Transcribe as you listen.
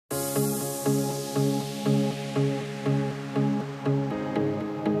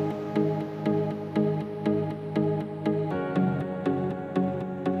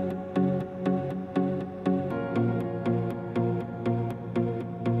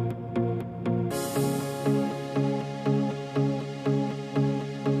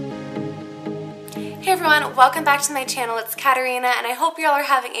Hey everyone, welcome back to my channel. It's Catarina and I hope you all are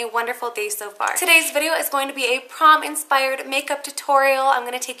having a wonderful day so far. Today's video is going to be a prom inspired makeup tutorial. I'm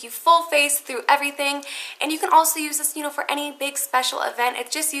going to take you full face through everything, and you can also use this, for any big special event.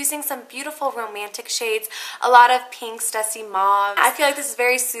 It's just using some beautiful romantic shades, a lot of pinks, dusty mauves. I feel like this is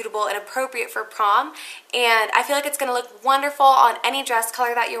very suitable and appropriate for prom, and I feel like it's going to look wonderful on any dress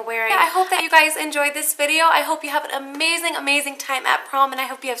color that you're wearing. I hope that you guys enjoyed this video. I hope you have an amazing time at prom, and I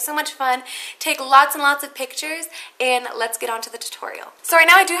hope you have so much fun. Take lots and lots of pictures, and let's get on to the tutorial. So right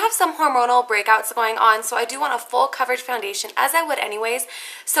now I do have some hormonal breakouts going on, so I do want a full coverage foundation, as I would anyways.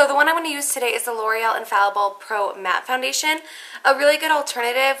 So the one I'm going to use today is the L'Oreal Infallible Pro Matte Foundation. A really good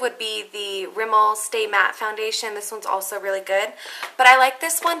alternative would be the Rimmel Stay Matte Foundation. This one's also really good, but I like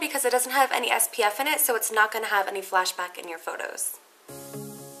this one because it doesn't have any SPF in it, so it's not going to have any flashback in your photos.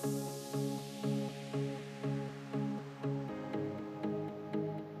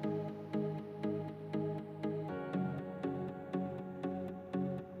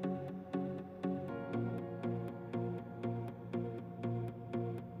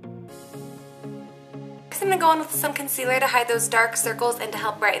 I'm going to go in with some concealer to hide those dark circles and to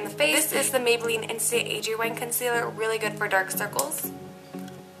help brighten the face. This is the Maybelline Instant Age Rewind Concealer, really good for dark circles.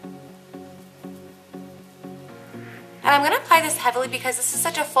 And I'm going to apply this heavily because this is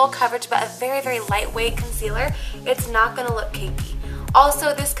such a full coverage but a very lightweight concealer. It's not going to look cakey.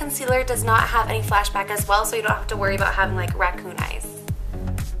 Also, this concealer does not have any flashback as well, so you don't have to worry about having like raccoon eyes.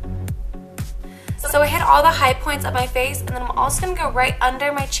 So I hit all the high points of my face, and then I'm also going to go right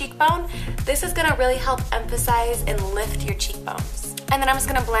under my cheekbone. This is going to really help emphasize and lift your cheekbones. And then I'm just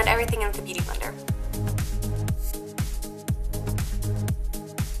going to blend everything into the Beauty Blender.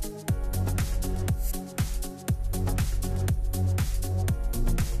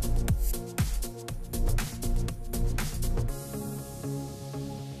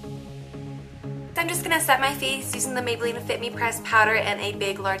 I'm just going to set my face using the Maybelline Fit Me Press powder and a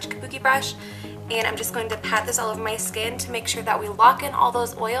big large kabuki brush. And I'm just going to pat this all over my skin to make sure that we lock in all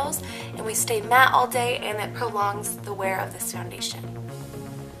those oils and we stay matte all day, and it prolongs the wear of this foundation.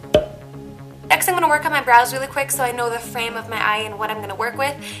 Next, I'm going to work on my brows really quick so I know the frame of my eye and what I'm going to work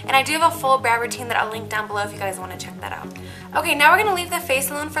with. And I do have a full brow routine that I'll link down below if you guys want to check that out. Okay, now we're going to leave the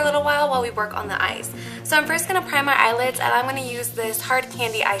face alone for a little while we work on the eyes. So I'm first going to prime my eyelids, and I'm going to use this Hard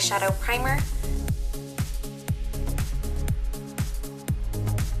Candy eyeshadow primer.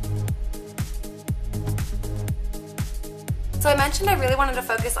 So I mentioned I really wanted to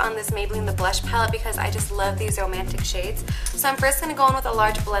focus on this Maybelline the Blush palette because I just love these romantic shades. So I'm first going to go in with a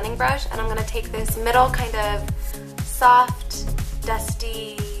large blending brush, and I'm going to take this middle kind of soft,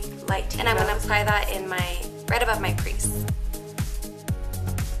 dusty, light, and I'm going to apply that in right above my crease.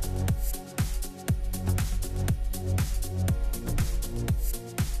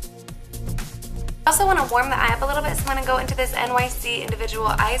 I also want to warm the eye up a little bit, so I'm going to go into this NYC Individual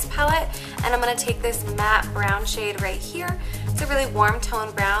Eyes palette, and I'm going to take this matte brown shade right here. It's a really warm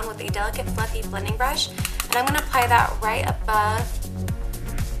tone brown with a delicate fluffy blending brush, and I'm going to apply that right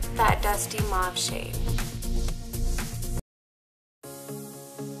above that dusty mauve shade.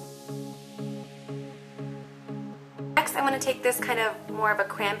 Next, I'm going to take this kind of more of a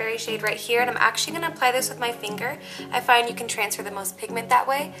cranberry shade right here, and I'm actually going to apply this with my finger. I find you can transfer the most pigment that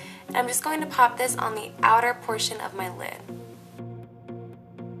way. And I'm just going to pop this on the outer portion of my lid.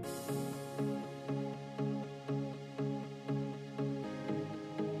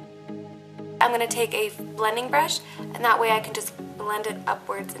 I'm going to take a blending brush, and that way I can just blend it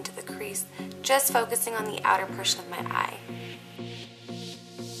upwards into the crease, just focusing on the outer portion of my eye.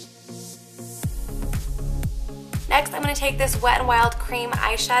 Next, I'm going to take this Wet n Wild Cream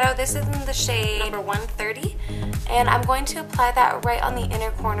eyeshadow. This is in the shade number 130, and I'm going to apply that right on the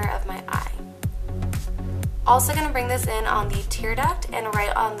inner corner of my eye. Also going to bring this in on the tear duct and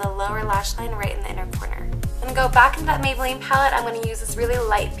right on the lower lash line right in the inner corner. I'm going to go back into that Maybelline palette. I'm going to use this really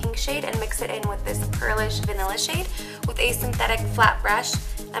light pink shade and mix it in with this pearlish vanilla shade with a synthetic flat brush.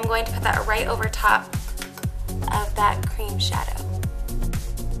 I'm going to put that right over top of that cream shadow.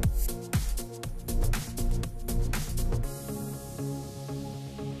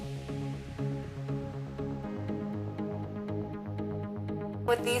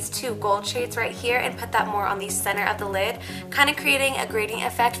 With these two gold shades right here, and put that more on the center of the lid, kind of creating a grading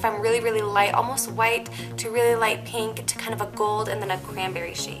effect from really light, almost white, to really light pink, to kind of a gold, and then a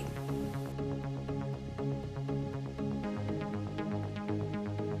cranberry shade.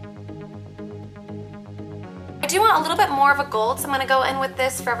 I do want a little bit more of a gold, so I'm going to go in with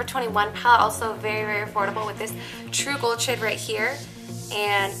this Forever 21 palette, also very affordable, with this true gold shade right here,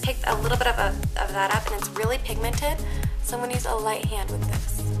 and pick a little bit of that up, and it's really pigmented. So I'm going to use a light hand with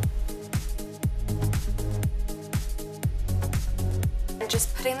this.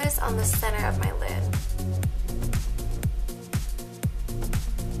 just putting this on the center of my lid.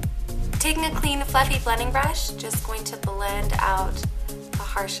 Taking a clean, fluffy blending brush, just going to blend out the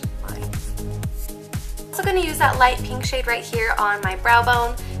harsh lines. Also going to use that light pink shade right here on my brow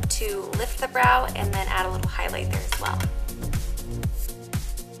bone to lift the brow and then add a little highlight there as well.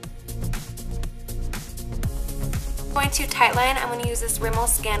 Going to tightline, I'm going to use this Rimmel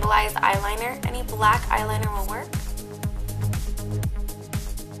Scandalized eyeliner. Any black eyeliner will work.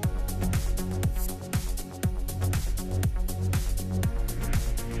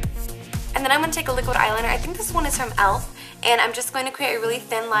 And then I'm going to take a liquid eyeliner. I think this one is from e.l.f. And I'm just going to create a really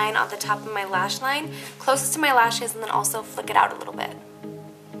thin line on the top of my lash line, closest to my lashes, and then also flick it out a little bit.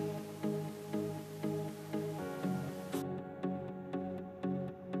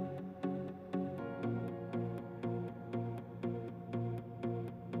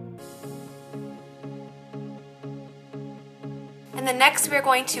 And then next we're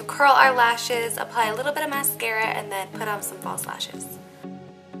going to curl our lashes, apply a little bit of mascara, and then put on some false lashes.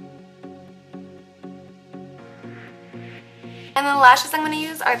 And then the lashes I'm going to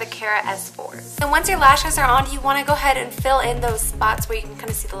use are the Cara S4. And once your lashes are on, you want to go ahead and fill in those spots where you can kind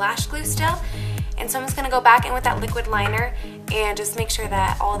of see the lash glue still. And so I'm just going to go back in with that liquid liner and just make sure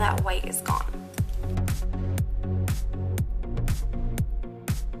that all that white is gone.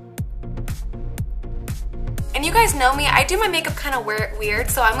 And you guys know me, I do my makeup kind of weird,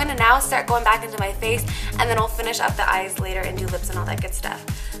 so I'm going to now start going back into my face, and then I'll finish up the eyes later and do lips and all that good stuff.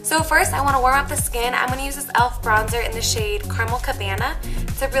 So first I want to warm up the skin. I'm going to use this e.l.f. bronzer in the shade Caramel Cabanna.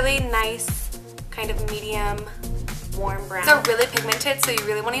 It's a really nice kind of medium warm brown. It's really pigmented, so you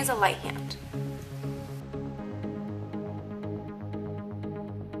really want to use a light hand.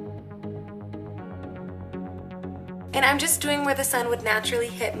 And I'm just doing where the sun would naturally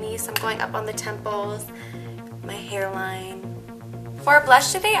hit me, so I'm going up on the temples, my hairline. For a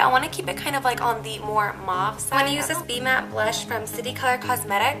blush today, I want to keep it kind of like on the more mauve side. I'm going to use this Be Matte blush from City Color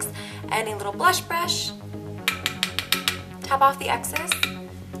Cosmetics and a little blush brush. Top off the excess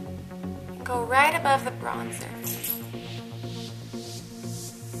and go right above the bronzer.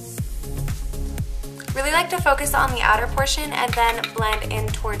 Really like to focus on the outer portion and then blend in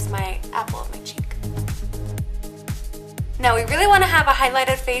towards my apple of my cheek. Now we really want to have a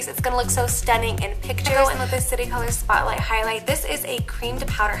highlighted face. It's going to look so stunning in pictures. Go in with this City Color Spotlight highlight. This is a cream to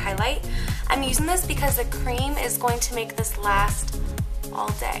powder highlight. I'm using this because the cream is going to make this last all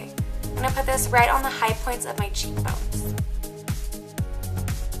day. I'm going to put this right on the high points of my cheekbones.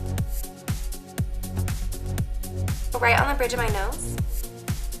 Right on the bridge of my nose.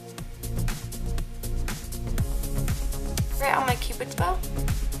 Right on my cupid's bow.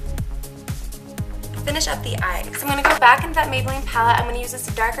 Finish up the eye. So I'm going to go back into that Maybelline palette. I'm going to use this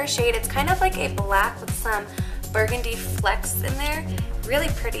darker shade. It's kind of like a black with some burgundy flecks in there. Really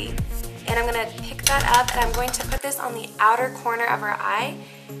pretty. And I'm going to pick that up and I'm going to put this on the outer corner of our eye,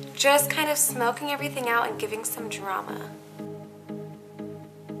 just kind of smoking everything out and giving some drama.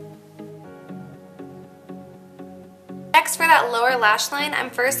 Next, for that lower lash line,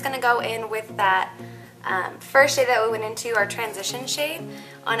 I'm first going to go in with that first shade that we went into, our transition shade,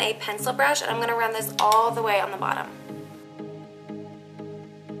 on a pencil brush, and I'm going to run this all the way on the bottom.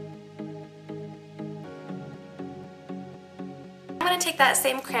 I'm going to take that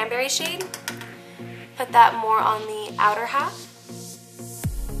same cranberry shade, put that more on the outer half.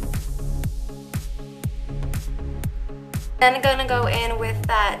 Then I'm going to go in with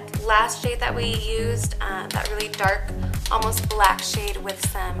that last shade that we used, that really dark, almost black shade with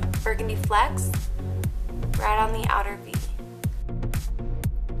some burgundy flecks, right on the outer V.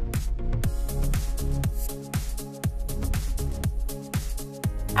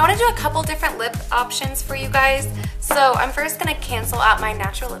 I want to do a couple different lip options for you guys. So I'm first going to cancel out my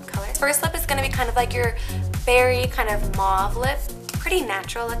natural lip color. First lip is going to be kind of like your berry kind of mauve lip. Pretty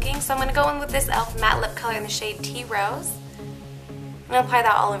natural looking. So I'm going to go in with this e.l.f. matte lip color in the shade Tea Rose. I'm going to apply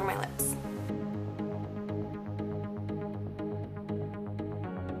that all over my lips.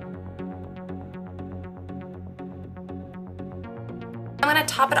 I'm going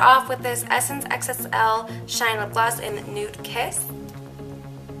to top it off with this Essence XXL Shine Lip Gloss in Nude Kiss.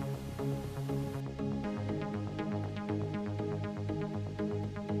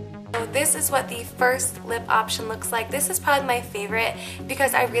 So this is what the first lip option looks like. This is probably my favorite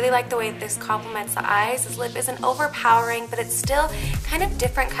because I really like the way this complements the eyes. This lip isn't overpowering, but it's still kind of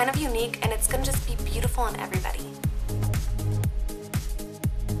different, kind of unique, and it's going to just be beautiful on everybody.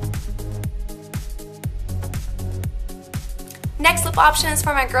 Next lip option is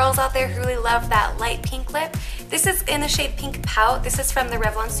for my girls out there who really love that light pink lip. This is in the shade Pink Pout. This is from the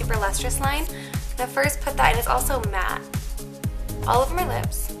Revlon Super Lustrous line. I'm going to first put that in. It's also matte. all over my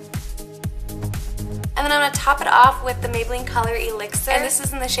lips. And then I'm going to top it off with the Maybelline Color Elixir, and this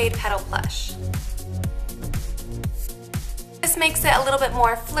is in the shade Petal Plush. This makes it a little bit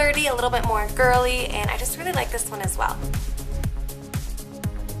more flirty, a little bit more girly, and I just really like this one as well.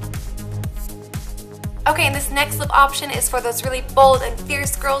 Okay, and this next lip option is for those really bold and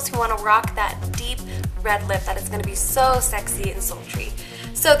fierce girls who want to rock that deep red lip that is going to be so sexy and sultry.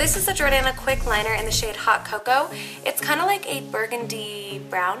 So this is a Jordana Quick Liner in the shade Hot Cocoa. It's kind of like a burgundy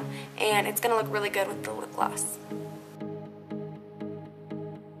brown, and it's going to look really good with the lip gloss.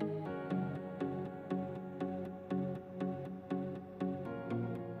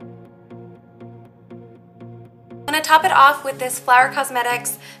 I'm going to top it off with this Flower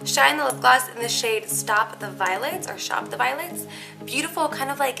Cosmetics Shine the Lip Gloss in the shade Stop the Violets, or Shop the Violets. Beautiful, kind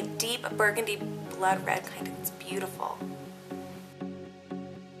of like deep burgundy blood red kind of. It's beautiful.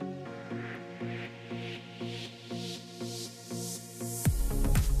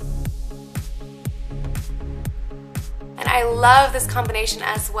 And I love this combination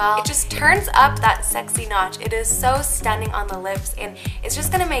as well. It just turns up that sexy notch. It is so stunning on the lips, and it's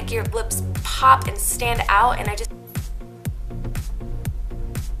just going to make your lips pop and stand out, and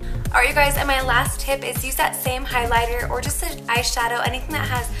Alright you guys, and my last tip is use that same highlighter or just an eyeshadow, anything that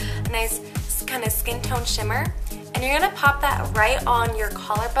has a nice kind of skin tone shimmer, and you're going to pop that right on your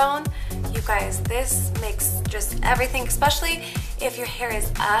collarbone. You guys, this makes just everything, especially if your hair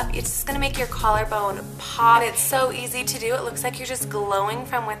is up, it's just going to make your collarbone pop. It's so easy to do. It looks like you're just glowing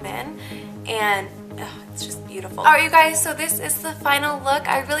from within, and it's just beautiful. Alright you guys, so this is the final look.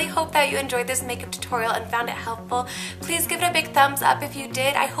 I really hope that you enjoyed this makeup tutorial and found it helpful. Please give it a big thumbs up if you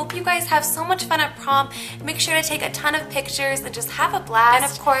did. I hope you guys have so much fun at prom. Make sure to take a ton of pictures and just have a blast.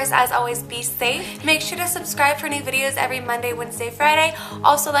 And of course, as always, be safe. Make sure to subscribe for new videos every Monday, Wednesday, Friday.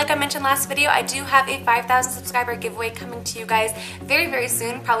 Also, like I mentioned last video, I do have a 5,000 subscriber giveaway coming to you guys very, very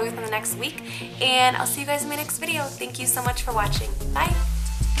soon, probably within the next week. And I'll see you guys in my next video. Thank you so much for watching. Bye!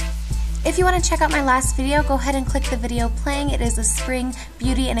 If you want to check out my last video, go ahead and click the video playing. It is a spring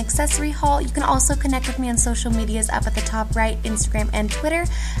beauty and accessory haul. You can also connect with me on social medias up at the top right, Instagram and Twitter.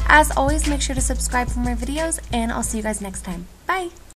 As always, make sure to subscribe for more videos, and I'll see you guys next time. Bye!